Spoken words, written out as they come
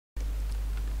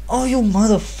Oh, you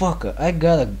motherfucker! I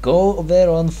gotta go there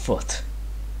on foot.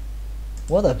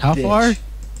 What a How bitch. far?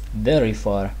 Very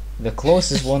far. The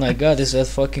closest one I got is that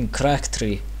fucking crack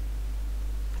tree.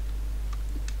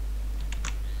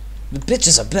 The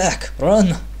bitches are back!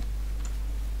 Run!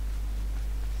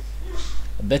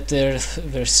 I bet they're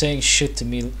saying shit to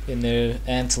me in their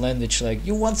ant language like,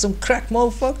 you want some crack,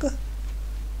 motherfucker?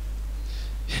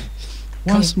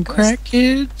 Want some crack,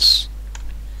 kids?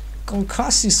 Gonna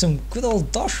cost you some good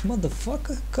old dosh,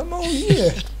 motherfucker. Come over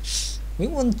here. We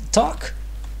want to talk.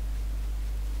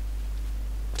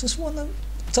 Just wanna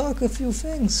talk a few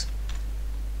things.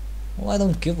 Well, I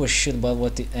don't give a shit about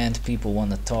what the ant people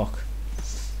wanna talk.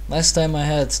 Last time I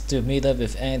had to meet up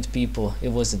with ant people, it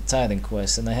was a Titan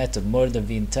quest, and I had to murder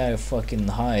the entire fucking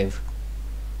hive.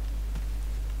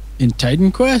 In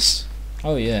Titan Quest?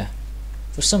 Oh yeah.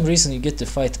 For some reason you get to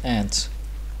fight ants.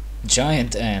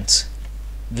 Giant ants.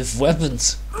 With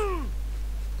weapons.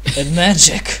 And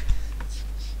magic.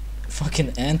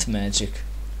 Fucking ant magic.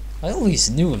 I always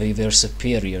knew they were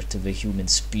superior to the human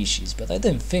species, but I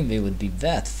didn't think they would be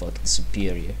that fucking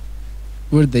superior.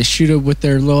 Would they shoot up with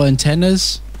their little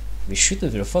antennas? We shoot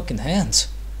with their fucking hands.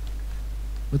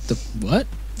 With the what?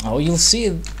 Oh, you'll see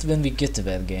it when we get to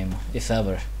that game, if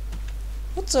ever.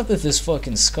 What's up with this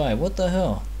fucking sky? What the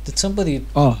hell? Did somebody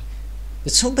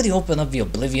open up the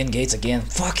Oblivion gates again?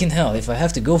 Fucking hell, if I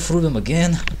have to go through them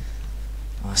again,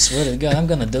 I swear to God, I'm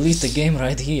gonna delete the game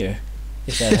right here.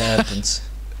 If that happens.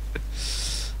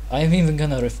 I'm even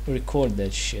gonna record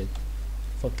that shit.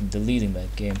 Fucking deleting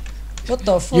that game. What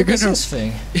the fuck is this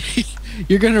thing?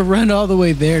 You're gonna run all the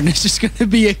way there and it's just gonna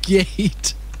be a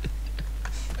gate.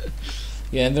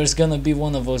 Yeah, and there's gonna be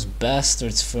one of those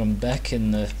bastards from back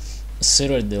in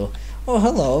Cyrodiil. Oh,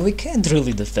 hello, we can't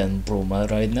really defend Bruma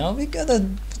right now. We got a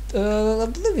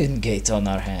Oblivion gate on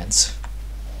our hands.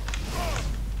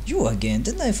 You again?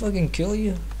 Didn't I fucking kill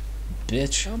you?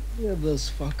 Bitch. How many of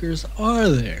those fuckers are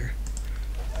there?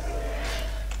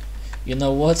 You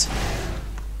know what?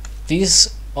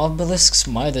 These Obelisks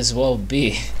might as well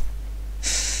be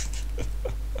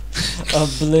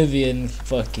Oblivion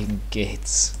fucking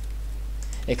gates.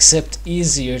 Except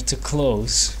easier to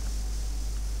close.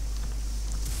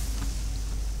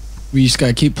 We just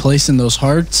gotta keep placing those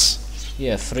hearts.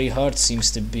 Yeah, 3 hearts seems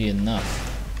to be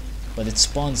enough. But it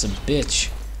spawns a bitch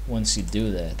once you do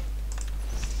that.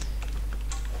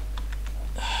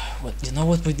 You know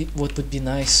what would be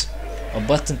nice? A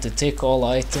button to take all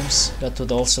items that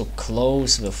would also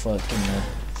close the fucking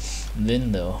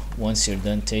window once you're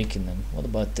done taking them. What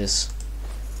about this?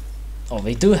 Oh,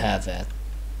 they do have that.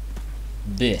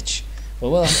 Bitch.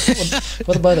 Well,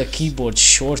 what about a keyboard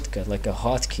shortcut, like a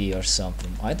hotkey or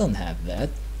something? I don't have that.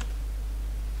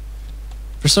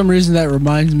 For some reason that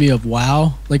reminds me of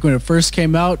WoW. Like when it first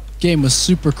came out, game was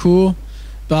super cool.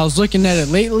 But I was looking at it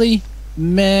lately,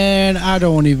 man, I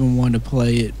don't even want to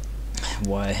play it.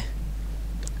 Why?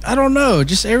 I don't know,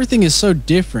 just everything is so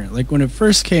different. Like when it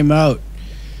first came out,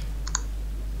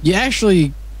 you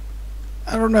actually,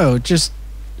 I don't know, it just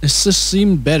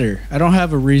seemed better. I don't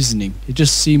have a reasoning. It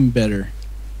just seemed better.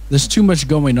 There's too much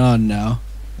going on now.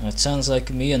 It sounds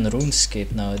like me and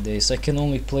RuneScape nowadays. I can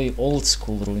only play old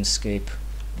school RuneScape.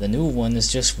 The new one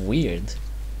is just weird.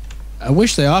 I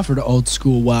wish they offered old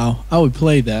school WoW. I would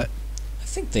play that. I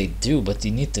think they do, but you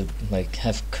need to like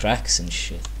have cracks and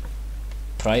shit.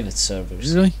 Private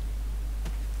servers. Really?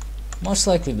 Most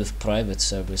likely with private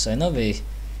servers. I know they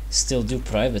still do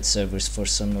private servers for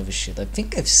some of the shit. I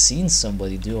think I've seen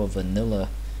somebody do a vanilla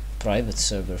private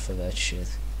server for that shit.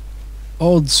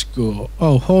 Old school.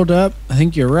 Oh, hold up. I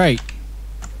think you're right.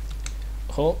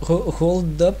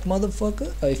 Hold up,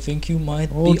 motherfucker. I think you might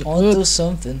Hold be onto up.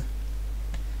 something.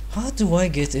 How do I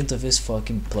get into this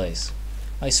fucking place?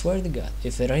 I swear to God,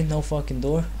 if there ain't no fucking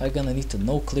door, I'm gonna need to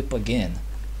no-clip again.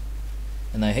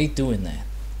 And I hate doing that.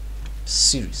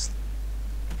 Seriously.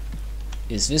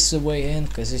 Is this the way in?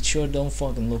 Cause it sure don't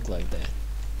fucking look like that.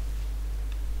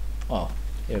 Oh,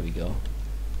 here we go.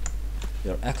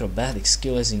 Your acrobatic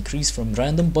skill has increased from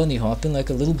random bunny hopping like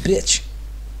a little bitch.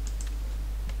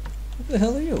 What the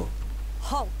hell are you?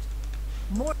 Halt!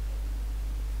 More.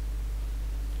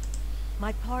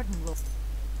 My pardon will.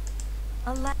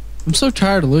 I'm so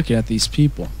tired of looking at these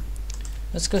people.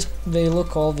 That's cause they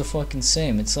look all the fucking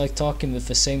same. It's like talking with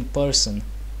the same person.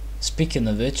 Speaking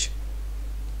of which,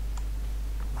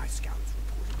 My scouts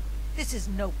reported. This is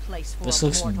no place for this a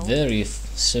looks mortal. very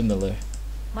similar.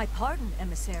 My pardon,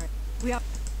 emissary. We are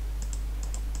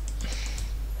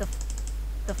the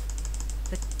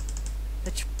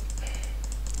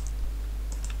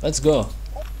Let's go.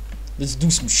 Let's do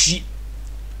some shit.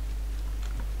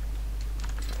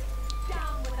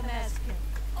 down with the Meskin.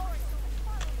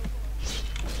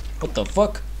 What the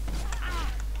fuck?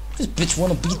 This bitch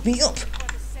wanna beat me up.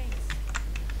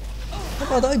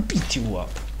 How about I beat you up?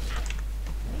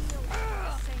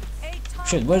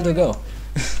 Shit, where'd they go?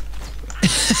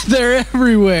 They're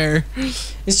everywhere.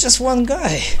 It's just one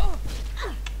guy.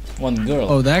 One girl.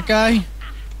 Oh, that guy?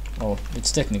 Oh,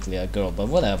 it's technically a girl, but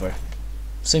whatever.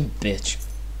 Same bitch.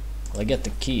 Well, I get the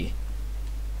key.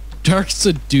 Dark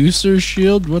Seducer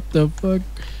shield? What the fuck?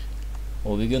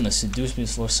 Oh, we're gonna seduce me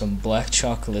for some black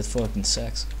chocolate fucking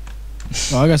sex.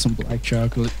 Oh, I got some black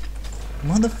chocolate.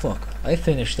 Motherfucker. I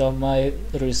finished all my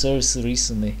reserves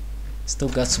recently. Still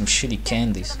got some shitty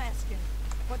candies.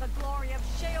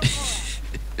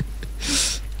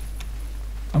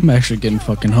 I'm actually getting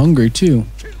fucking hungry too.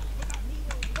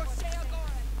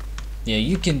 Yeah,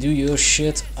 you can do your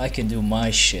shit, I can do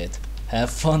my shit. Have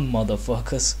fun,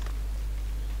 motherfuckers.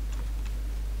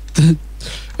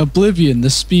 Oblivion, the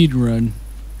speed run.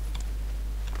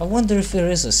 I wonder if there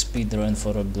is a speedrun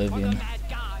for Oblivion.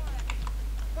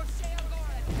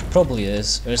 Probably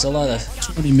is. There's a lot of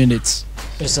 20 minutes.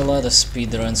 There's a lot of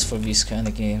speedruns for these kind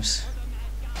of games.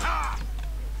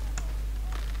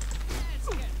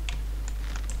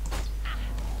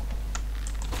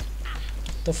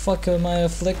 The fuck am I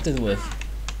afflicted with?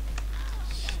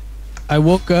 I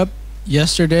woke up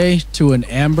yesterday to an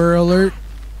Amber Alert.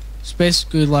 It's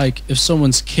basically like if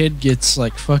someone's kid gets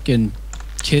like fucking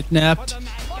kidnapped,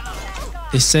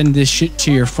 they send this shit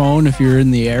to your phone if you're in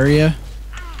the area.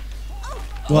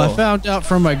 Well, I found out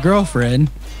from my girlfriend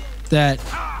that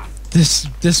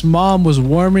this mom was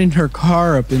warming her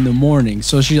car up in the morning,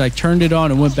 so she like turned it on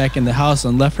and went back in the house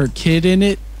and left her kid in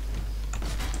it.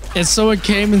 And someone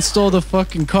came and stole the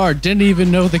fucking car. Didn't even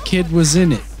know the kid was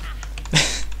in it.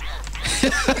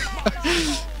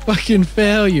 Fucking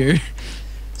failure.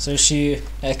 So she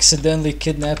accidentally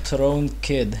kidnapped her own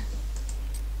kid.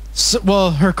 So,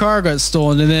 well, her car got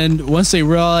stolen, and then once they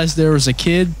realized there was a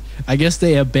kid, I guess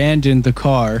they abandoned the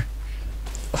car.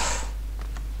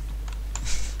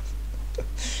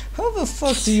 How the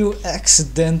fuck do you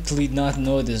accidentally not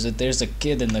notice that there's a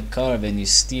kid in the car when you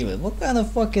steal it? What kind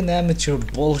of fucking amateur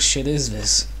bullshit is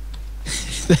this?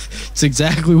 It's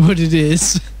exactly what it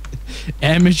is.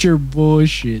 Amateur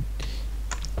bullshit.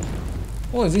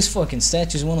 Boy, these fucking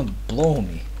statues wanna blow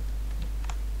me.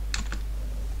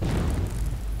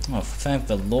 Oh, thank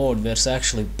the Lord, there's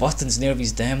actually buttons near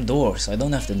these damn doors. I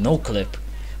don't have to no-clip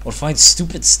or find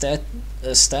stupid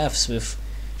staffs with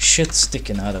shit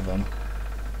sticking out of them.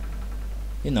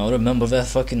 You know, remember that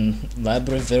fucking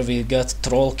labyrinth where we got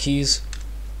troll keys?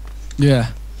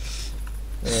 Yeah.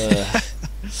 Oh,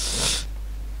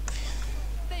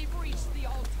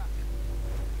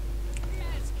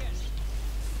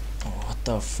 what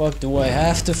the fuck? Do I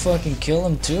have to fucking kill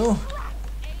him too?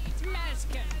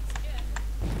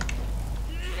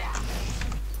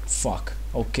 Fuck.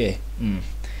 Okay.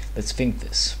 Let's think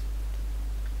this.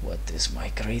 What is my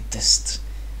greatest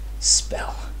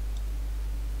spell?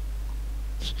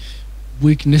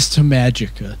 Weakness to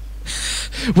Magica.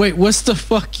 Wait, what's the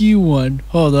fuck you one?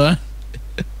 Hold on.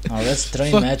 Oh, let's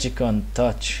try magic on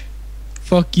touch.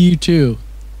 Fuck you too.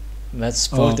 Let's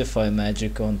fortify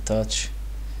magic on touch.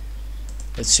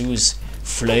 Let's use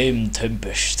Flame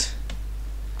Tempest.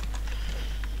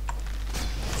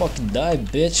 Fucking die,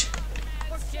 bitch.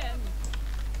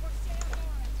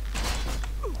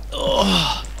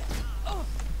 Oh.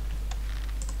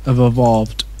 I've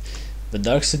evolved. The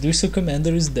Dark Seducer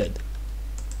commander is dead.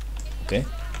 Okay.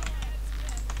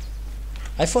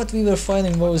 I thought we were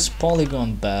fighting those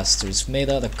polygon bastards made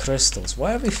out of crystals.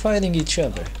 Why are we fighting each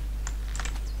other?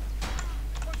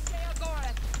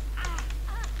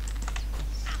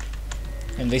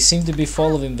 And they seem to be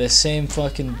following the same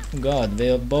fucking god.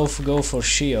 They both go for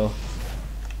Sheo.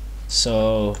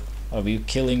 So, are we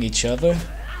killing each other?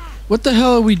 What the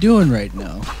hell are we doing right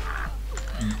now?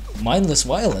 Mindless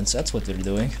violence, that's what they're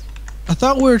doing. I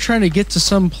thought we were trying to get to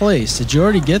some place. Did you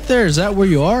already get there? Is that where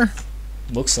you are?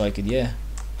 Looks like it, yeah.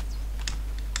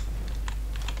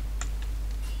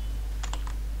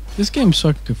 This game's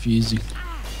fucking confusing.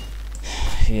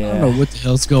 Yeah. I don't know what the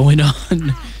hell's going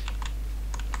on.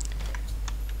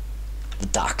 The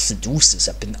Dark Seducers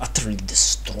have been utterly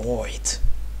destroyed.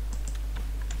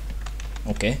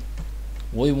 Okay.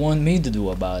 What do you want me to do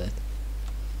about it?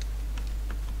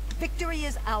 Victory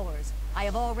is ours. I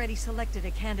have already selected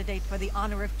a candidate for the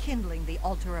honor of kindling the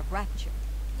altar of rapture.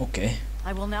 Okay.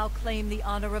 I will now claim the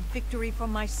honor of victory for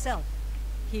myself,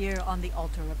 here on the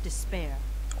altar of despair.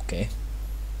 Okay.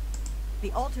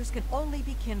 The altars can only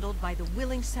be kindled by the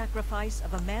willing sacrifice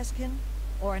of a Mazkin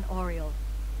or an Oriole.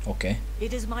 Okay.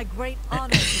 It is my great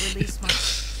honor to release my...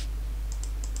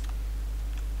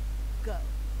 Go.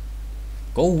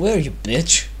 Go where, you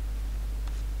bitch?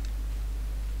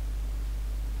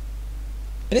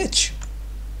 Bitch!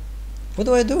 What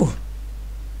do I do?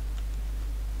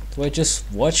 Do I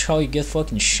just watch how you get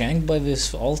fucking shanked by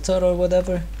this altar or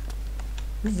whatever?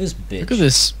 Who's this bitch? Look at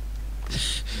this.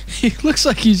 He looks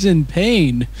like he's in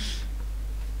pain.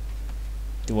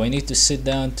 Do I need to sit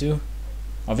down too?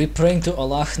 Are we praying to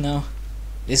Allah now?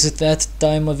 Is it that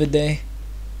time of the day?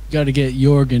 Gotta get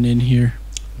Jorgen in here.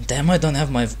 Damn, I don't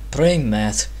have my praying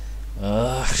mat.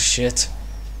 Ugh, shit.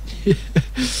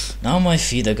 Now my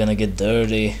feet are gonna get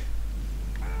dirty.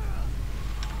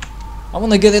 I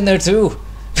wanna get in there too.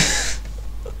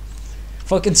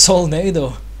 Fucking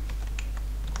Solnado.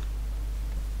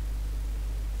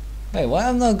 Hey, why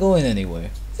am I not going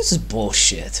anywhere? This is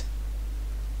bullshit.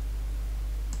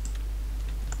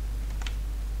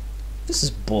 This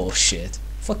is bullshit.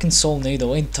 Fucking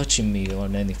Solnado ain't touching me or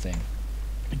anything.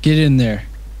 Get in there.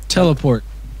 Teleport.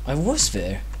 I was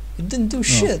there. It didn't do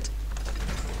shit.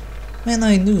 Man,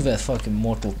 I knew that fucking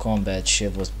Mortal Kombat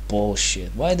shit was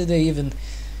bullshit. Why did they even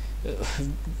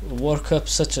work up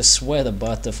such a sweat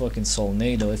about the fucking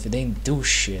Solnado if it ain't do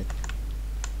shit?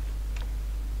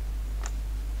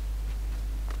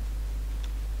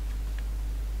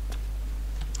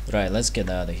 Right, let's get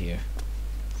out of here.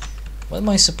 What am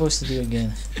I supposed to do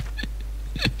again?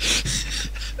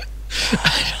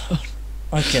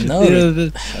 I can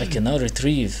now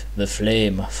retrieve the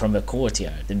flame from the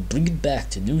courtyard and bring it back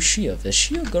to New Sheo, as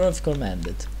Sheo Grove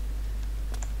commanded.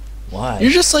 Why?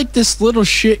 You're just like this little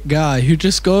shit guy who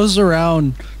just goes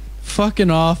around fucking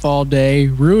off all day,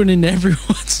 ruining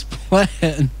everyone's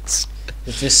plans.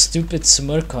 With this stupid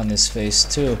smirk on his face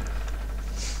too.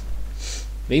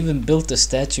 They even built a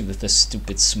statue with a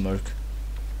stupid smirk.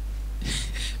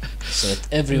 So that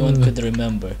everyone could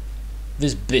remember.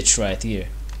 This bitch right here.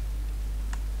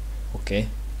 Okay.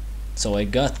 So I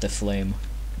got the flame.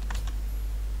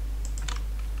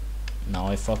 Now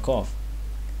I fuck off.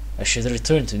 I should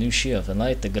return to New Sheo and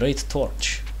light the great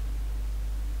torch.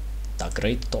 The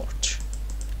great torch.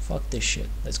 Fuck this shit.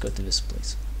 Let's go to this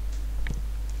place.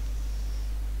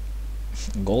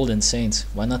 Golden Saints.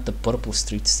 Why not the purple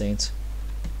street saints?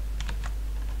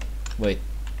 Wait.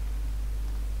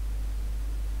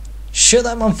 Shit,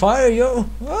 I'm on fire, yo!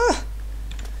 Ah!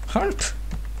 Help!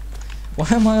 Why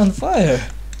am I on fire?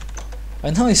 I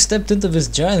know I stepped into this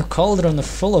giant cauldron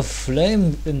full of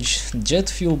flame and jet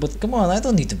fuel, but come on, I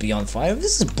don't need to be on fire.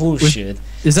 This is bullshit.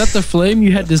 Is that the flame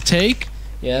you had to take?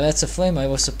 Yeah, that's a flame I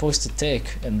was supposed to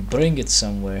take and bring it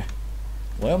somewhere.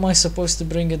 Where am I supposed to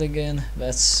bring it again?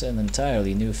 That's an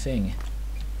entirely new thing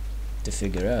to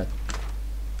figure out.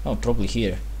 Oh, probably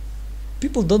here.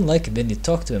 People don't like it when you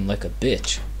talk to him like a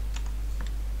bitch.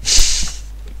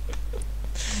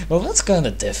 Well, that's kind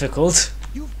of difficult.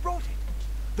 You've brought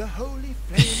it, the holy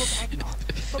flame of Agnon.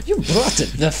 You brought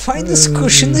it, the finest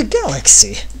kush in the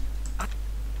galaxy.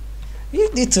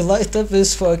 You need to light up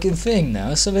this fucking thing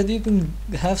now so that you can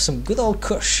have some good old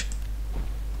kush.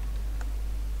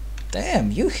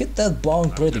 Damn, you hit that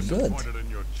bong pretty good. In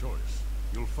your choice.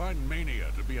 You'll find mania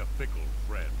to be a fickle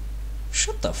friend.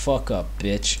 Shut the fuck up,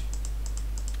 bitch.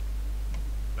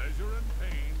 Pleasure and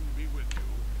pain be with you.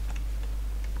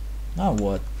 Now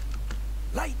what?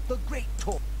 Light the great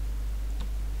torch.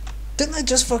 Didn't I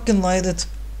just fucking light it?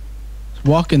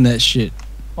 Walking that shit.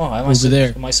 Oh, Over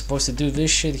there. Am I supposed to do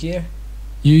this shit here?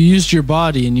 You used your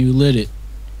body and you lit it.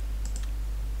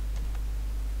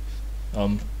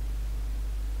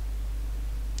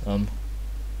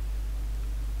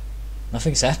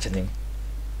 Nothing's happening.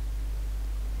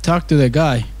 Talk to that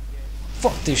guy.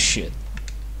 Fuck this shit.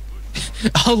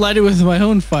 I'll light it with my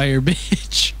own fire,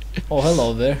 bitch. Oh,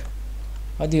 hello there.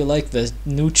 How do you like the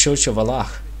new Church of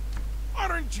Allah?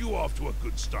 Aren't you off to a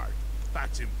good start?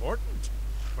 That's important.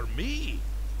 For me.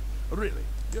 Really,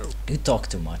 You talk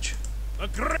too much. a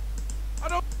great... I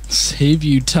don't... Save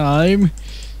you time.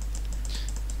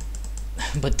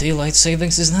 But daylight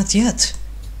savings is not yet.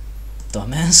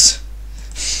 Dumbass.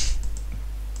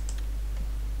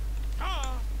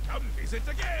 Come visit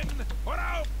again, or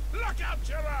I'll pluck out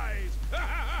your eyes.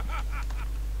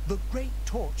 The great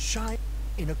torch shines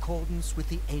in accordance with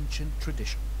the ancient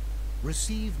tradition.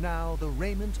 Receive now the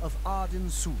raiment of Arden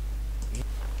Su.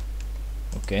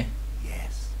 Okay.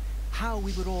 Yes, how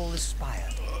we would all aspire.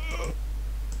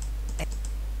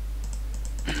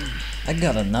 I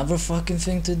got another fucking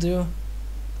thing to do.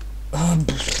 I'm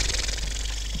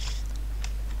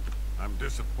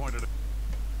disappointed.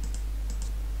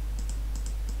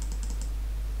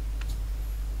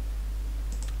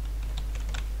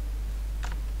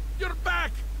 You're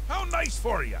back! How nice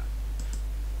for you!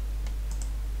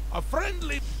 A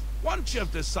friendly... once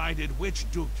you've decided which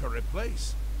Duke to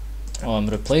replace. Oh, I'm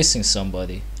replacing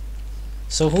somebody.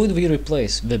 So who do we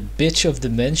replace? The bitch of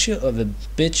dementia or the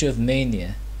bitch of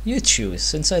mania? You choose,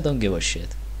 since I don't give a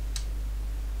shit.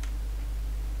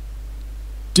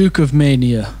 Duke of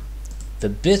Mania. The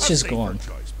bitch A is safer gone.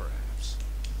 choice, perhaps.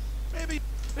 Maybe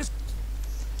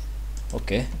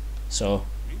Okay, so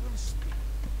we will speak.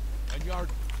 And you're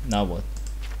now what?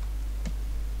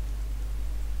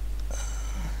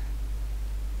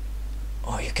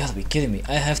 Oh, you gotta be kidding me.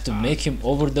 I have to make him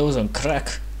overdose on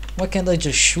crack. Why can't I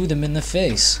just shoot him in the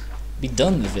face? Be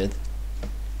done with it.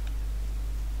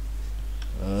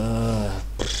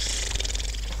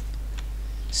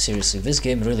 Seriously, this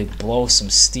game really blows some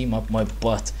steam up my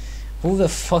butt. Who the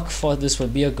fuck thought this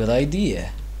would be a good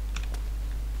idea?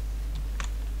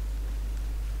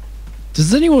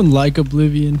 Does anyone like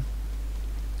Oblivion?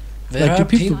 There Like, are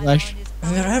do people people. actually?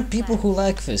 There are people who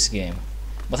like this game,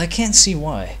 but I can't see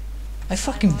why. I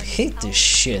fucking hate this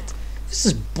shit. This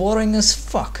is boring as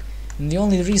fuck. And the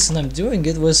only reason I'm doing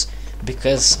it was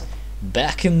because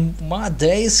back in my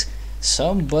days,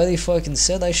 somebody fucking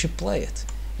said I should play it.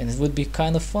 And it would be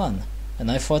kind of fun. And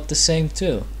I thought the same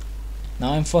too.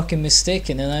 Now I'm fucking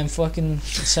mistaken and I'm fucking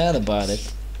sad about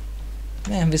it.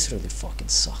 Man, this really fucking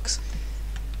sucks.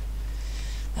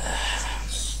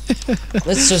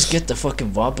 Let's just get the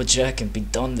fucking Wabbajack and be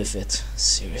done with it.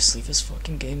 Seriously, this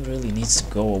fucking game really needs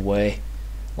to go away.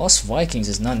 Lost Vikings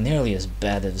is not nearly as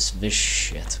bad as this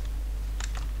shit.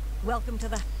 Welcome to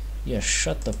the... Yeah,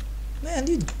 shut the... Man,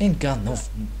 you ain't got no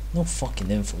fucking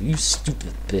info, you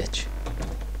stupid bitch.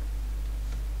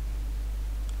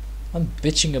 I'm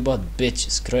bitching about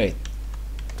bitches, great.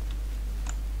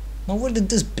 Now where did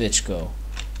this bitch go?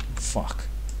 Fuck.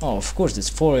 Oh, of course, it's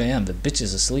 4 AM, the bitch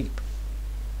is asleep.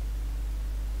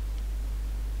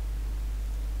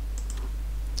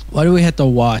 Why do we have to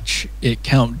watch it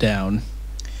count down?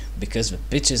 Because the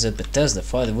bitches at Bethesda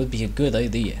thought it would be a good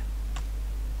idea.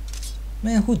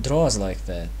 Man, who draws like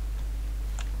that?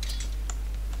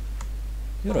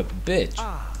 You're a bitch.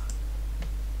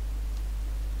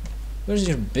 Where's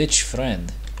your bitch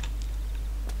friend?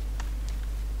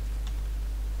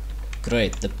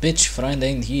 Great, the bitch friend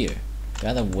ain't here.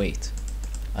 Gotta wait.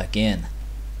 Again.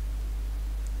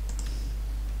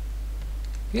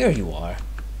 Here you are.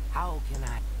 How can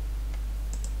I...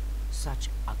 Such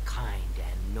a kind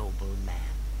and noble man.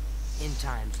 In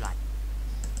times like...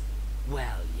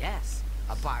 Well, yes.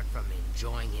 Apart from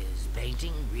enjoying his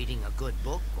painting, reading a good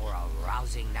book, or a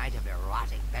rousing night of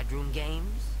erotic bedroom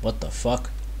games. What the fuck?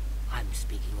 I'm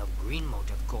speaking of Greenmote,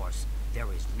 of course.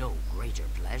 There is no greater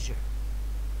pleasure.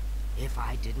 If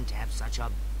I didn't have such a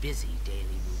busy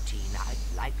daily routine,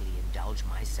 I'd likely indulge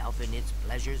myself in its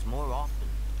pleasures more often.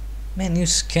 Man, you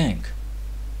skank.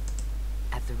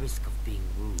 At the risk of being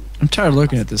rude, I'm tired of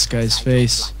looking at this guy's I don't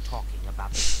face. like talking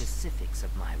about the specifics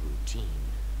of my routine.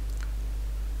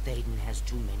 Thaden has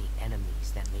too many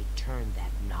enemies that may turn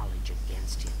that knowledge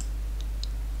against him.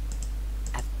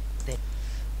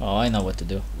 Oh, I know what to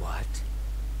do. What?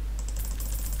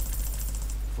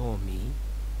 For me?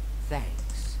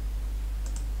 Thanks.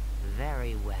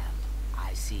 Very well.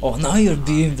 I see. Oh, now you're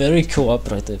being very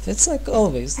cooperative. It's like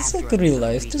always. It's like real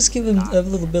life. Just give them a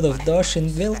little bit of dash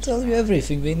and they'll tell you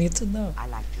everything they need to know. I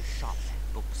like to shop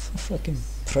at books. Fucking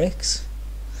pricks.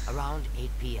 Around 8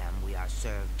 p.m. we are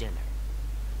served dinner.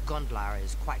 Gundlar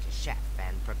is quite a chef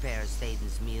and prepares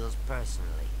Thaden's meals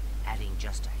personally, adding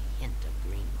just a hint of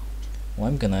Greenmote. Well,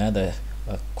 I'm gonna add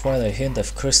quite a hint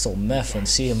of crystal meth and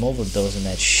see him overdosing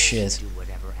that shit. Do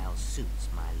whatever else suits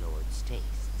my lord's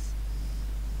tastes.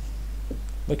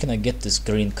 Where can I get this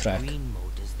green crack?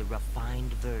 Greenmote is the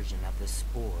refined version of the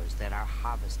spores that are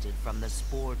harvested from the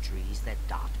spore trees that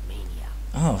dot Mania.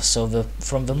 Oh, so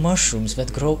from the mushrooms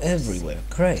that grow everywhere.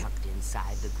 Great. Tucked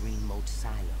inside the Greenmote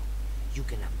silo. You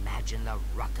can imagine the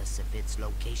ruckus if its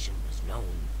location was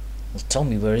known. Well, tell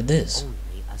me where it is.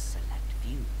 Only a select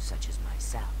few, such as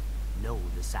myself, know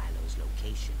the silo's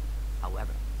location.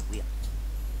 However, we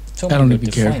Tell I me don't where even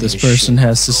to care what find this this person shit.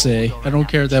 has to say. I don't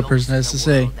care what that person has to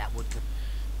say.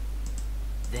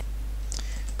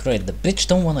 Great, the bitch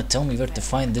don't wanna tell me where to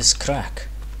find this crack.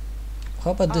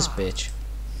 How about this bitch?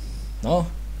 No?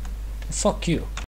 Fuck you.